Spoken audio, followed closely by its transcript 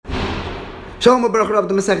Shalom Baruch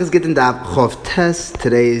the Masech is Gittin Daf Chov Tes.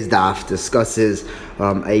 Today's daf discusses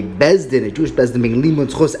a bezdin, a Jewish bezdin being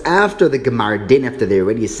limud zchus after the Gemar din, after they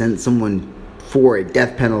already sent someone for a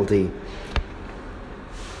death penalty.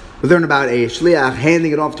 We learn about a shliach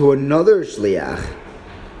handing it off to another shliach,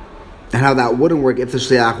 and how that wouldn't work if the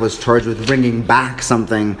shliach was charged with bringing back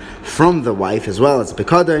something from the wife as well. It's a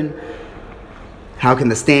pikadon. How can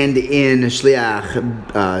the stand-in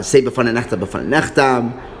shliach say b'fana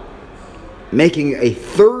nechta? Making a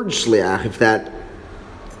third shliach, if that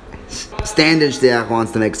stand-in shliach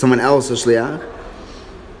wants to make someone else a shliach.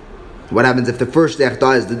 What happens if the first shliach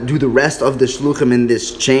dies? Do the rest of the shluchim in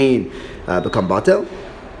this chain become batel?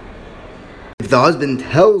 If the husband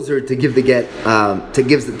tells her to give the get,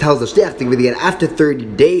 tells the shliach to give the get after 30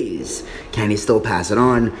 days, can he still pass it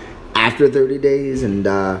on after 30 days? And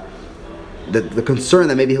the concern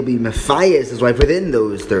that maybe he'll be mefayes his wife within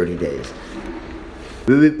those 30 days.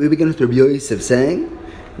 We begin with Rabbi Yosef saying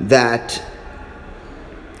that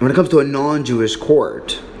when it comes to a non-Jewish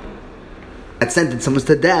court that sentenced someone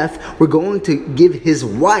to death, we're going to give his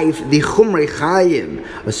wife the chumrei chayim,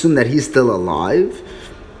 assume that he's still alive,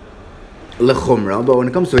 lechumra. But when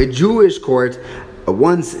it comes to a Jewish court,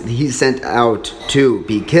 once he's sent out to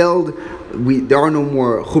be killed, there are no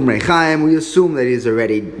more chumrei chayim. We assume that he's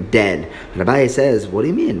already dead. Rabbi says, what do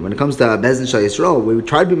you mean? When it comes to Bezdin Shal Yisrael, we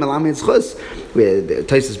tried to be malamed zchus.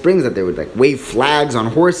 Taisus brings that they would wave flags on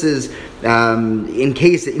horses in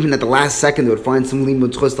case even at the last second they would find some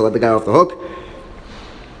limud zchus to let the guy off the hook.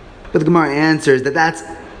 But the Gemara answers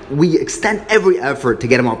that we extend every effort to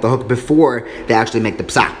get him off the hook before they actually make the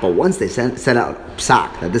psak. But once they set out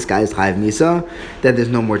psak that this guy is chayav misa, then there's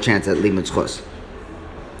no more chance at limud zchus.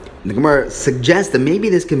 The Gemara suggests that maybe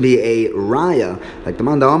this can be a raya, like the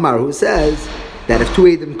Manda Omar, who says that if two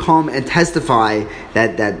Eidim come and testify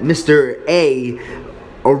that Mr. A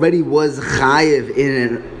already was chayiv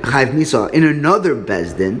misa in another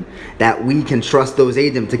bezdin, that we can trust those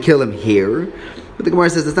Eidim to kill him here. But the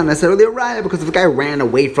Gemara says it's not necessarily a raya, because if the guy ran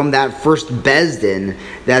away from that first bezdin,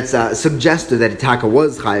 that's suggested that Itaka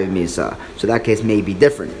was chayiv misa. So that case may be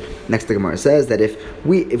different. Next, the Gemara says that if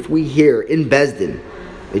we hear in bezdin,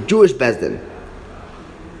 a Jewish bezdin,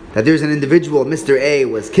 that there's an individual, Mr. A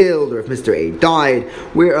was killed, or if Mr. A died,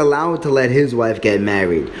 we're allowed to let his wife get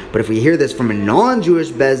married. But if we hear this from a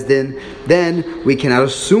non-Jewish bezdin, then we cannot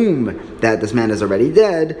assume that this man is already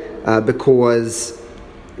dead, because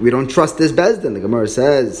we don't trust this bezdin. The Gemara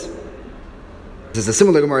says, this is a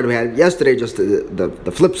similar Gemara that we had yesterday, just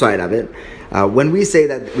the flip side of it. When we say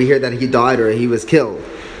that we hear that he died or he was killed,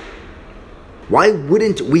 why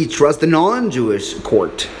wouldn't we trust the non-Jewish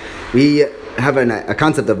court? We have a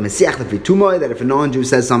concept of Mesiach Lefi Tumoi, that if a non-Jew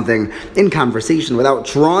says something in conversation without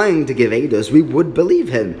trying to give edus, we would believe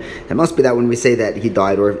him. It must be that when we say that he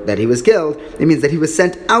died or that he was killed, it means that he was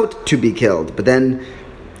sent out to be killed. But then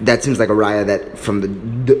that seems like a raya that from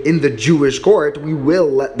in the Jewish court, we will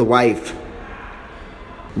let the wife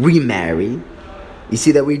remarry. You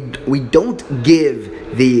see that we don't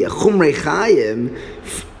give the chumrei chayim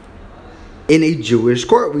in a Jewish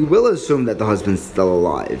court. We will assume that the husband's still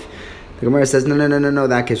alive. The Gemara says, no,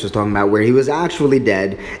 that case was talking about where he was actually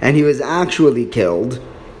dead and he was actually killed,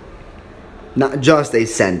 not just a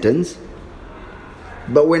sentence.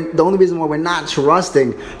 But the only reason why we're not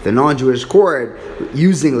trusting the non-Jewish court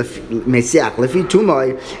using Mesiach Lefi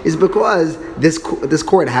Tumai is because this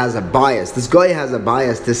court has a bias. This guy has a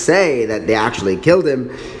bias to say that they actually killed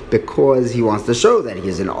him, because he wants to show that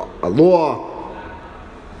he's in a law-abiding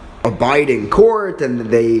court and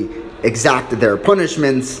they exacted their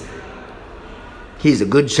punishments. He's a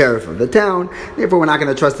good sheriff of the town. Therefore, we're not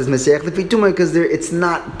going to trust his Mesiach Lefi Tumai, because it's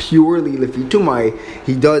not purely Lefi Tumai.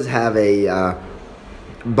 He does have a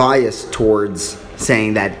bias towards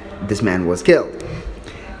saying that this man was killed.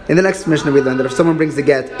 In the next Mishnah, we learned that if someone brings the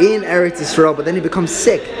get in Eretz Yisrael, but then he becomes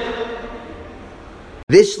sick,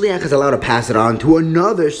 this shliach is allowed to pass it on to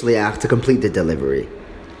another shliach to complete the delivery.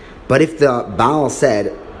 But if the Baal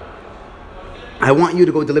said, I want you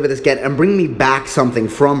to go deliver this get and bring me back something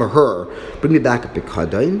from her, bring me back a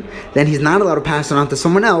pikadon, then he's not allowed to pass it on to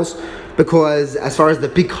someone else, because as far as the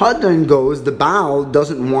pikadon goes, the Baal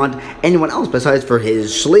doesn't want anyone else besides for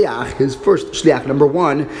his shliach, his first shliach, number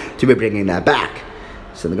one, to be bringing that back.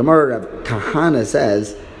 So the Gemara of Kahana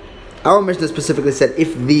says, our Mishnah specifically said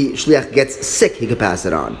if the shliach gets sick, he could pass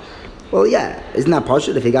it on. Well, yeah, isn't that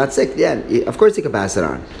pashut? If he got sick, yeah, of course he could pass it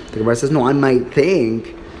on. The Gemara says, no, I might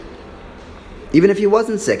think even if he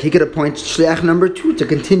wasn't sick, he could appoint shliach number two to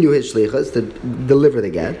continue his shlichas, to deliver the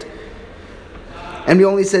get. And we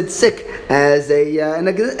only said sick as an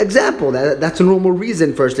example. That's a normal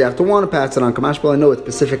reason for a shliach to want to pass it on. Kamashbal, I know it's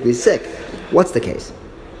specifically sick. What's the case?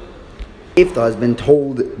 If the husband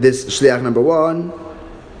told this shliach number one,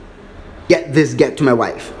 get this get to my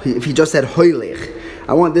wife. If he just said, hoylech,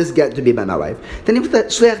 I want this get to be by my wife, then if the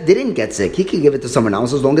shliach didn't get sick, he could give it to someone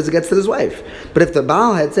else as long as it gets to his wife. But if the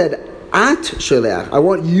Baal had said, at shliach, I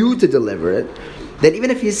want you to deliver it, then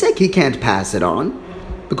even if he's sick, he can't pass it on,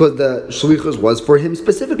 because the shlichus was for him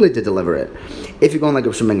specifically to deliver it. If you're going like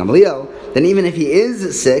Rav Shimon ben Gamliel, then even if he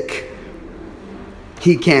is sick,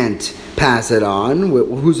 he can't pass it on.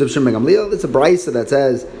 Who's Rav Shimon ben Gamliel? It's a brisa that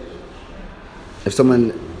says, if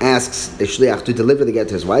someone asks a shliach to deliver the get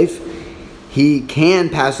to his wife, he can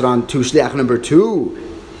pass it on to shliach number two.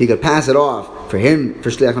 He could pass it off for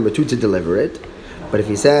shliach number two to deliver it. But if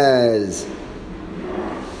he says,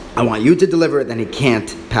 I want you to deliver it, then he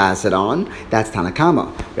can't pass it on. That's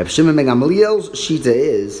Tanakama. Reb Shimon ben Gamliel's shita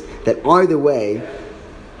is that either way,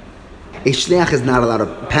 a shliach is not allowed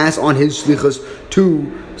to pass on his shlichus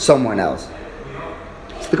to someone else.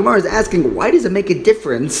 So the Gemara is asking, why does it make a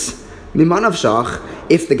difference, mimanav shach,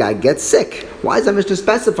 if the guy gets sick? Why is that Mishnah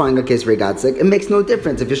specifying a case where he got sick? It makes no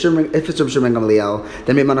difference. If it's Reb Shimon ben Gamliel,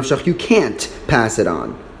 then mimanav shach, you can't pass it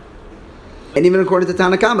on. And even according to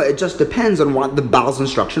Tanakama, it just depends on what the Baal's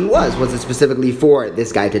instruction was. Was it specifically for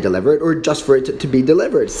this guy to deliver it, or just for it to be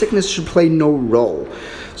delivered? Sickness should play no role.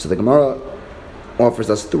 So the Gemara offers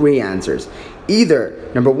us three answers.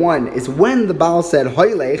 Either, number one, is when the Baal said,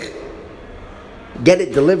 Hoylech, get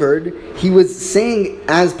it delivered, he was saying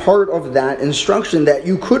as part of that instruction that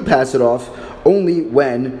you could pass it off only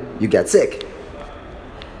when you get sick.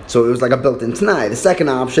 So it was like a built-in t'nai. The second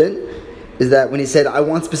option is that when he said, I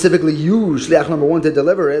want specifically you, shliach number one, to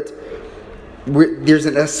deliver it, there's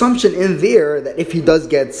an assumption in there that if he does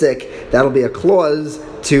get sick, that'll be a clause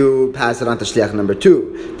to pass it on to shliach number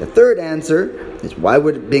two. The third answer is, why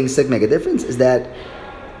would being sick make a difference? Is that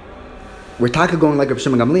we're talking going like Rav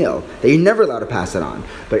Shimon ben Gamliel, that you're never allowed to pass it on.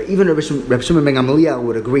 But even Rav Shimon ben Gamliel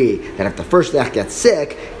would agree that if the first shliach gets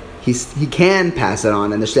sick, he can pass it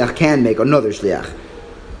on, and the shliach can make another shliach.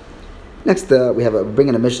 Next, we bring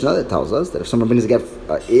in a Mishnah that tells us that if someone brings a get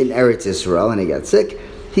in Eretz Yisrael and he gets sick,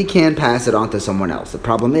 he can pass it on to someone else. The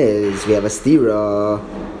problem is, we have a stira.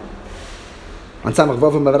 On Samach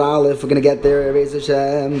Vav Mavar Aleph, we're going to get there, Reis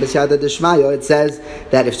Hashem, B'Siyata D'Shmaya, it says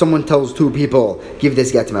that if someone tells two people, give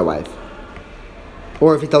this get to my wife,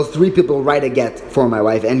 or if he tells three people, write a get for my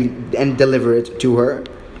wife and deliver it to her,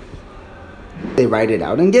 they write it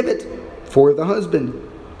out and give it for the husband.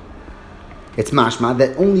 It's mashma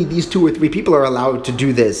that only these two or three people are allowed to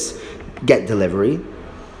do this get delivery,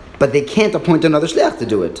 but they can't appoint another shliach to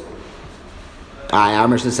do it. Our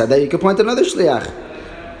Mishnah said that you could appoint another shliach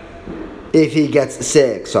if he gets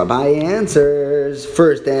sick. So Abaye answers,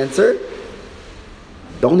 first answer,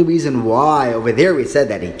 the only reason why over there we said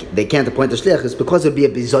that they can't appoint a shliach is because it would be a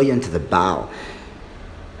bizoyan to the Baal.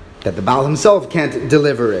 That the Baal himself can't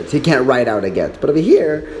deliver it. He can't write out a get. But over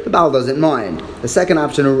here, the Baal doesn't mind. The second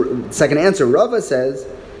answer, Rava says,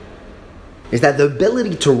 is that the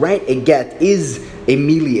ability to write a get is a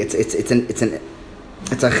mili. It's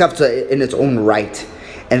a chefta in its own right.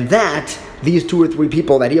 And that, these two or three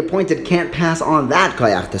people that he appointed can't pass on that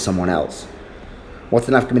koyach to someone else. What's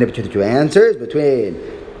the nafkamina between the two answers? Between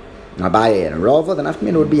Abaye and Rava, the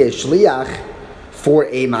nafkamina would be a shliach for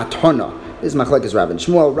a matana. This is machlekes Rav and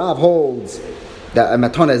Shmuel. Rav holds that a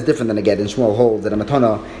matana is different than a get, and Shmuel holds that a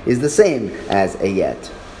matana is the same as a get.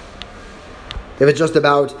 If it's just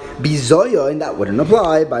about bizoya, and that wouldn't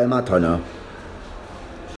apply by a matana.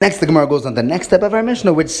 Next, the Gemara goes on the next step of our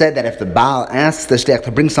Mishnah, which said that if the Baal asks the shliach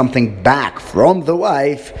to bring something back from the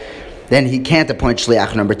wife, then he can't appoint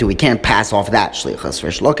shliach number two. He can't pass off that shlichus.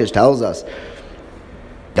 Rish Lakish tells us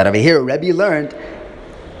that over here, Rebbe learned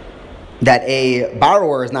that a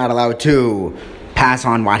borrower is not allowed to pass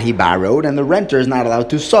on what he borrowed, and the renter is not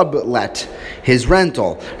allowed to sublet his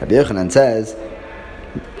rental. Rabbi Yochanan says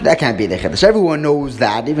that can't be the chiddush. Everyone knows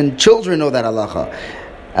that. Even children know that halacha.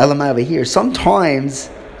 Elamai over here,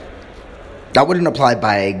 sometimes that wouldn't apply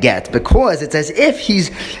by a get, because it's as if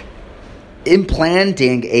he's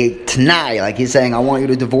implanting a t'nai, like he's saying, I want you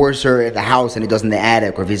to divorce her at the house and he does in the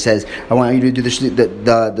attic, or if he says, I want you to do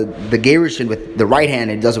the gerushin with the right hand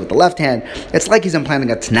and he does it with the left hand, it's like he's implanting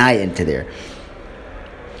a t'nai into there.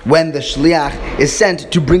 When the shliach is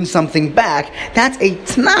sent to bring something back, that's a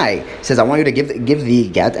t'nai. He says, I want you to give the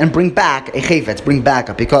get and bring back a chayfetz, bring back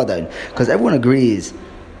a pikadon, because everyone agrees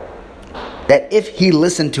that if he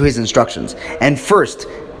listened to his instructions and first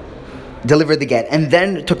delivered the get and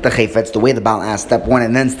then took the chayfetz the way the Baal asked, step one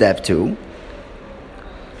and then step two,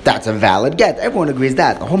 that's a valid get. Everyone agrees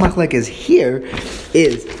that. The whole machlek is here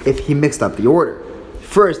is if he mixed up the order.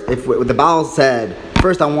 First, if the Baal said,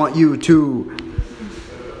 first I want you to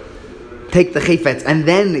take the chayfetz and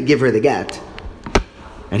then give her the get.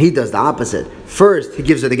 And he does the opposite. First, he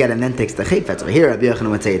gives her the get and then takes the chayfetz. Over here, Rabbi Yochanan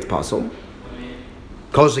would say it's possible.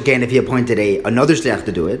 Kol shekain if he appointed another shliach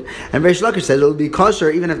to do it. And Reish Lakish says it'll be kosher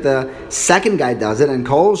even if the second guy does it, and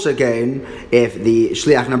kol shekain if the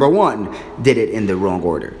shliach number one did it in the wrong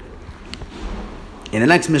order. In the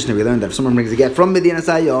next Mishnah, we learned that if someone brings a get from Medina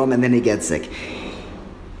Sayyom and then he gets sick,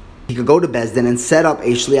 he could go to Bezdin and set up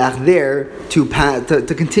a shliach there to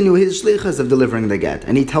continue his shlichus of delivering the get.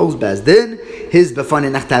 And he tells Bezdin his b'fanei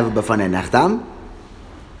nechtav b'fanei nechtam.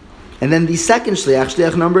 And then the second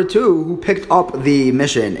shliach number 2, who picked up the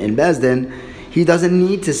mission in Bezdin, he doesn't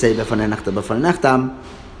need to say b'fanei nechtav b'fanei nechtam.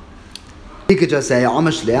 He could just say I'm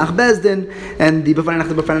a shliach Bezdin, and the b'fanei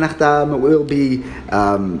nechtav b'fanei nechtam will be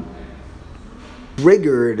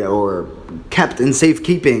triggered or kept in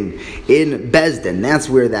safekeeping in Bezdin. That's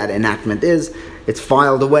where that enactment is. It's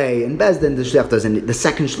filed away in Bezdin. The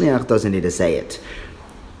second shliach doesn't need to say it.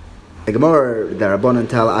 The Gemara, the Rabbanan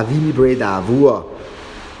tell Avimi Breda Avua.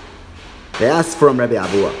 They asked from Rabbi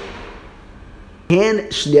Avua, can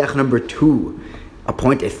shliach number 2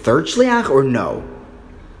 appoint a third shliach or no?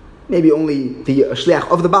 Maybe only the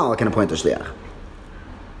shliach of the Baal can appoint a shliach.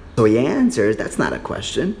 So he answers, that's not a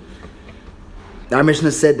question. Our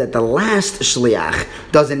Mishnah said that the last shliach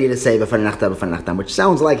doesn't need to say b'fanei nechtam, which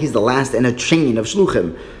sounds like he's the last in a chain of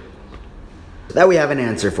shluchim. That we have an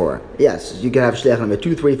answer for. Yes, you can have shliach number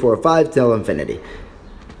 2, 3, 4, 5 till infinity.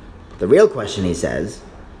 The real question, he says,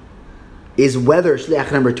 is whether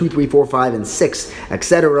shliach number 2, 3, 4, 5, and 6,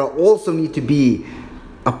 etc., also need to be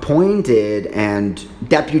appointed and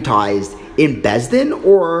deputized in Bezdin,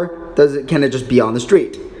 or can it just be on the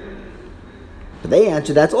street? But they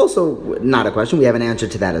answered that's also not a question. We have an answer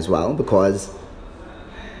to that as well, because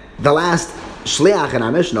the last shliach in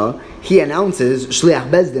our Mishnah, he announces shliach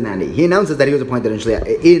Bezdin ani. He announces that he was appointed in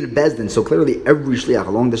Bezdin. So clearly, every shliach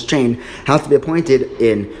along this chain has to be appointed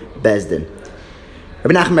in Bezdin.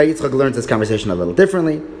 Rabbi Nachman Bar Yitzchak learns this conversation a little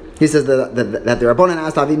differently. He says that the Rabbanan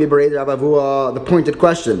asked Avimi Bereid Rabbi Avua the pointed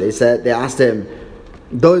question. They asked him,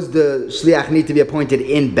 does the shliach need to be appointed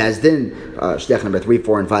in Bezdin, shliach number 3,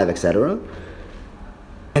 4, and 5, etc.?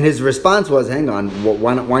 And his response was, hang on,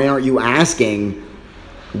 why aren't you asking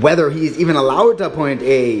whether he's even allowed to appoint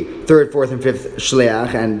a 3rd, 4th, and 5th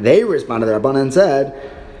shliach? And they responded to the Rabbanan and said,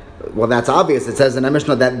 well, that's obvious. It says in the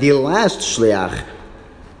Mishnah that the last shliach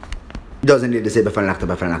doesn't need to say b'fanei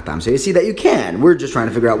nechtam. So you see that you can. We're just trying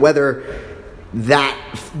to figure out whether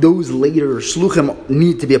those later shluchim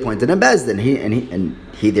need to be appointed in Bezdin.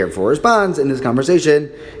 He therefore responds in this conversation,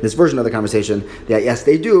 this version of the conversation, that yes,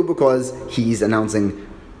 they do, because he's announcing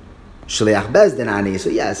shliach Bezdin ani.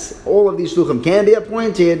 So yes, all of these shluchim can be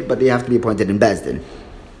appointed, but they have to be appointed in Bezdin.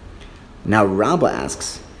 Now Rabbah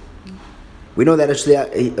asks, we know that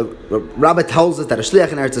Rabbah tells us that a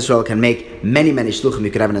shliach in Eretz Yisrael can make many shluchim.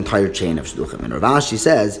 You could have an entire chain of shluchim. And Rav Ashi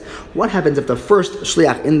says, what happens if the first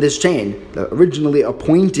shliach in this chain, the originally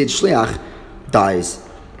appointed shliach, dies?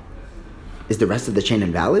 Is the rest of the chain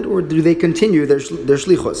invalid, or do they continue their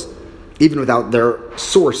shlichus, even without their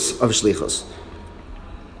source of shlichus?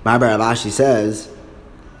 Rav Ashi says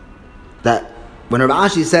that when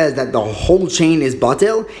Rav Ashi says that the whole chain is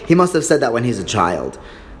batil, he must have said that when he's a child.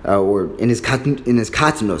 Or in his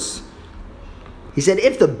katnus. He said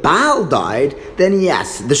if the Baal died, then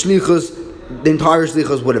yes, the entire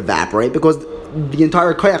shlichus would evaporate, because the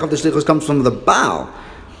entire koyach of the shlichus comes from the Baal.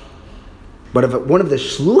 But if one of the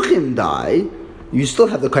shluchim die, you still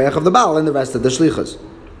have the koyach of the Baal and the rest of the shlichus.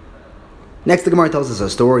 Next, the Gemara tells us a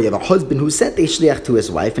story of a husband who sent a shliach to his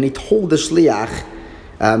wife, and he told the shliach,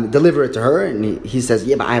 deliver it to her, and he says,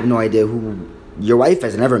 yeah, but I have no idea who your wife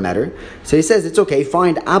has, never met her. So he says, it's okay,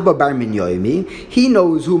 find Abba Bar Minyoimi. He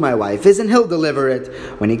knows who my wife is, and he'll deliver it.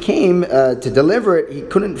 When he came to deliver it, he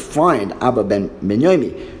couldn't find Abba Bar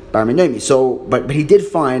Minyoimi. So, but he did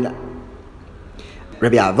find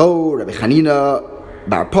Rabbi Avo, Rabbi Chanina,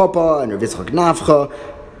 Bar Papa, and Rabbi Yitzchak Nafcha.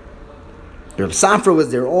 Rabbi Safra was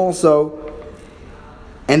there also.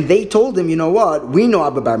 And they told him, you know what, we know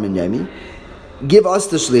Abba Bar Minyoimi. Give us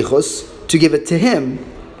the shlichus to give it to him.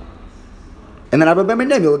 And then Abba Bar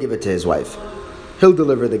Minyoimi will give it to his wife. He'll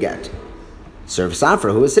deliver the get. So Rav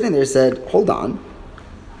Safra, who was sitting there, said, hold on.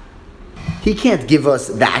 He can't give us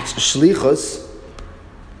that shlichus.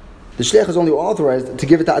 The shliach is only authorized to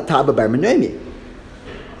give it to Abba Bar Minyoimi.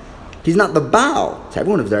 He's not the Baal. So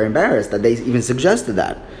everyone was very embarrassed that they even suggested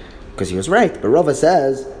that, because he was right. But Rava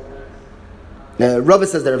says that Rav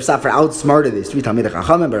Safra outsmarted these 3 Talmidei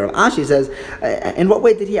Chachamim, but Rav Ashi says, in what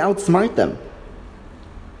way did he outsmart them?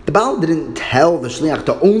 The Baal didn't tell the Shliach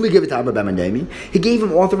to only give it to Abba Ben Domi. He gave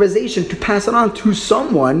him authorization to pass it on to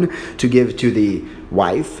someone to give to the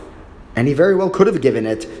wife, and he very well could have given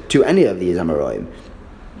it to any of these Amoraim.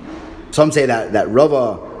 Some say that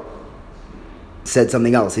Rava said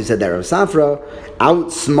something else. He said that Rav Safra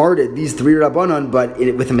outsmarted these three Rabbanon, but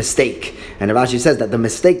with a mistake. And Rav Ashi says that the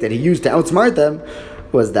mistake that he used to outsmart them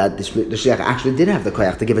was that the Shliach actually did have the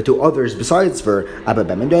koyach to give it to others besides for Abba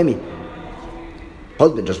Ben Domi.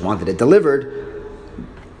 Husband just wanted it delivered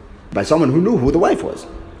by someone who knew who the wife was.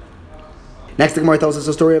 Next, the Gemara tells us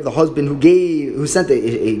a story of the husband who sent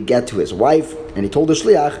a get to his wife, and he told the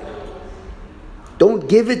Shliach, don't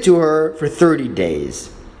give it to her for 30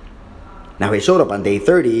 days. Now he showed up on day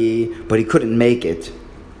 30, but he couldn't make it.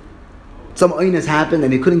 Some oinus happened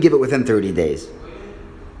and he couldn't give it within 30 days.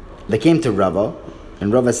 They came to Rava,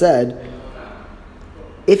 and Rava said,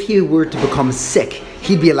 if he were to become sick,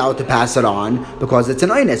 he'd be allowed to pass it on because it's an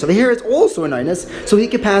oinus. Over here it's also an oinus, so he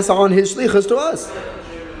could pass on his shlichus to us.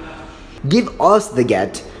 Give us the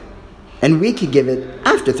get, and we could give it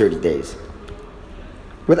after 30 days.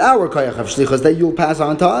 With our koyach of shlichus that you'll pass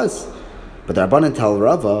on to us. But the Rabbanan tell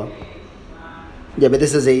Rava, yeah, but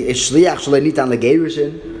this is a shliach shalenitan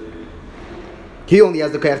legerushin. He only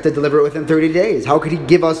has the koyach to deliver it within 30 days. How could he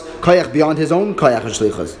give us koyach beyond his own koyach of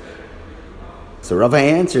shlichus? So Rava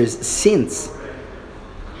answers, since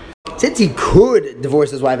he could divorce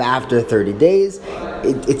his wife after 30 days,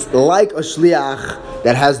 it's like a shliach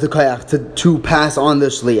that has the koyach to pass on the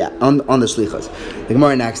shliach, on the shlichus. The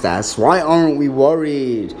Gemara next asks, why aren't we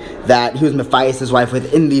worried that he was mefayis his wife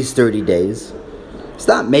within these 30 days?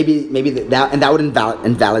 Stop. Maybe that would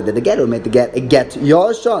invalidate the get. It would make the get a get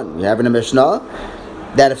yashon. We have in a Mishnah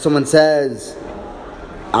that if someone says,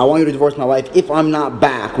 I want you to divorce my wife if I'm not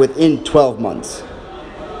back within 12 months,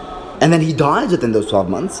 and then he dies within those 12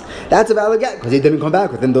 months, that's a valid get because he didn't come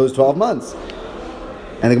back within those 12 months.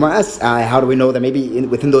 And the Gemara asks, how do we know that maybe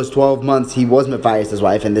within those 12 months he was mefayis his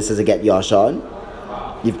wife and this is a get yashon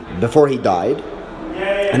before he died?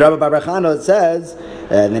 And Rabbi Bar Chana says,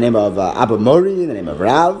 in the name of Abba Mori, in the name of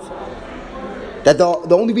Rav, that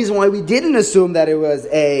the only reason why we didn't assume that it was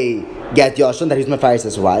a get yashon, that he was mefayis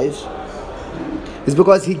his wife, is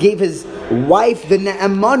because he gave his wife the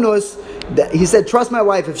ne'emanus. He said, trust my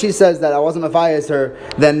wife. If she says that I wasn't mefayis her,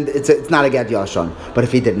 then it's not a get yashon. But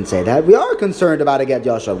if he didn't say that, we are concerned about a get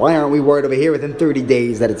yashon. Why aren't we worried over here within 30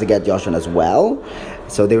 days that it's a get yashon as well?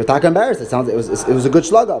 So they were talking embarrassed. It was a good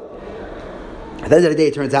slug up. At the end of the day,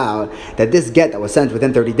 it turns out that this get that was sent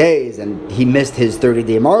within 30 days, and he missed his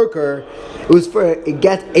 30-day marker, it was for a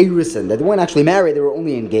get erison, that they weren't actually married, they were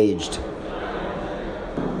only engaged.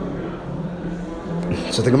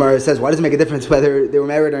 So the Gemara says, why does it make a difference whether they were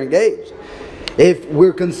married or engaged? If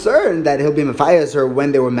we're concerned that he'll be mefayis her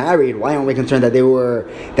when they were married, why aren't we concerned that he was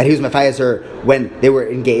mefayis her when they were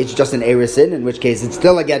engaged, just an erison, in which case it's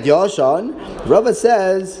still a get yashon? Rava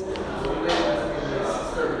says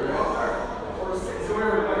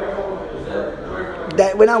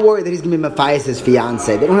that we're not worried that he's going to be mefayis his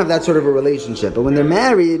fiancée. They don't have that sort of a relationship. But when they're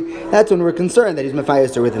married, that's when we're concerned that he's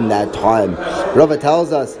mefayis her within that time. Rava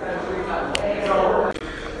tells us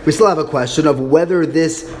we still have a question of whether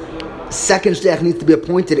this second shliach needs to be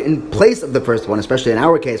appointed in place of the first one, especially in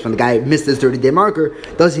our case, when the guy missed his 30-day marker.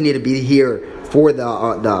 Does he need to be here for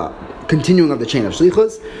the continuing of the chain of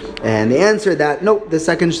shlichus? And they answered that, no, the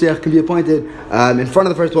second shliach can be appointed in front of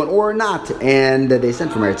the first one or not. And they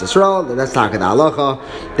sent from Eretz Yisrael, that's Taka da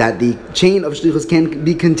Halacha, that the chain of shlichus can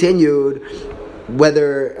be continued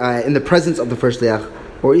whether in the presence of the first shliach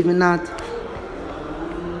or even not.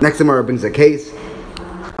 Next Gemara brings a case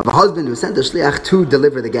of a husband who sent a shliach to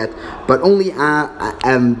deliver the get, but only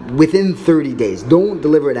within 30 days. Don't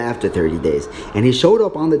deliver it after 30 days. And he showed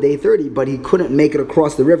up on the day 30, but he couldn't make it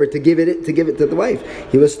across the river to give it to the wife.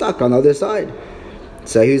 He was stuck on the other side.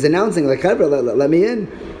 So he was announcing, like, let me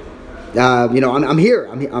in. I'm here.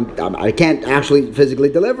 I can't actually physically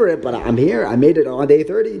deliver it, but I'm here. I made it on day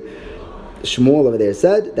 30. Shmuel over there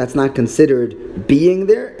said that's not considered being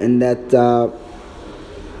there, and that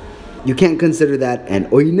you can't consider that an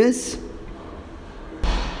oinus,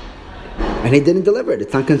 and he didn't deliver it.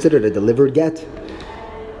 It's not considered a delivered get.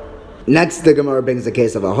 Next, the Gemara brings the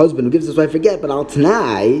case of a husband who gives his wife a get, but al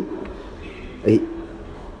tanai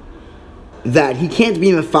that he can't be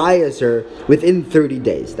mefayis her within 30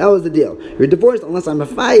 days. That was the deal. You're divorced unless I'm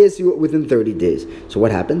mefayis you within 30 days. So what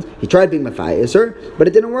happens? He tried being mefayis her, but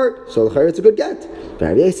it didn't work. So it's a good get. But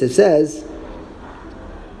Rabbi Yosef says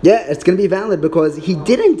Yeah, it's going to be valid because he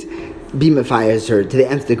didn't be mefayas her to the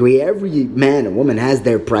nth degree. Every man and woman has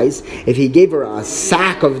their price. If he gave her a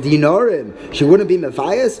sack of dinarim, she wouldn't be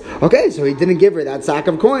mefayas. Okay, so he didn't give her that sack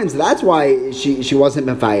of coins. That's why she wasn't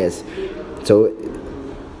mefayas. So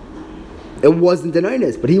it wasn't an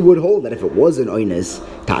oinus, but he would hold that if it was an oinus,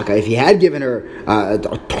 taka, if he had given her a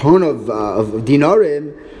ton of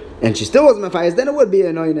dinarim and she still wasn't mefayas, then it would be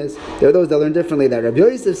an oinus. There are those that learn differently. That Rabbi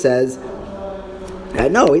Yosef says,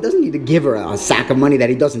 no, he doesn't need to give her a sack of money that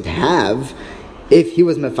he doesn't have. If he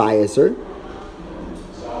was mefayas her,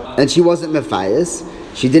 and she wasn't mefayas,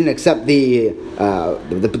 she didn't accept the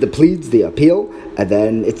pleads, the appeal, and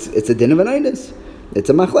then it's a din of an oinus. It's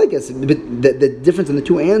a machlekes. The difference in the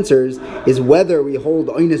two answers is whether we hold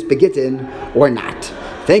oinus begittin or not.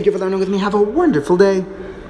 Thank you for learning with me. Have a wonderful day.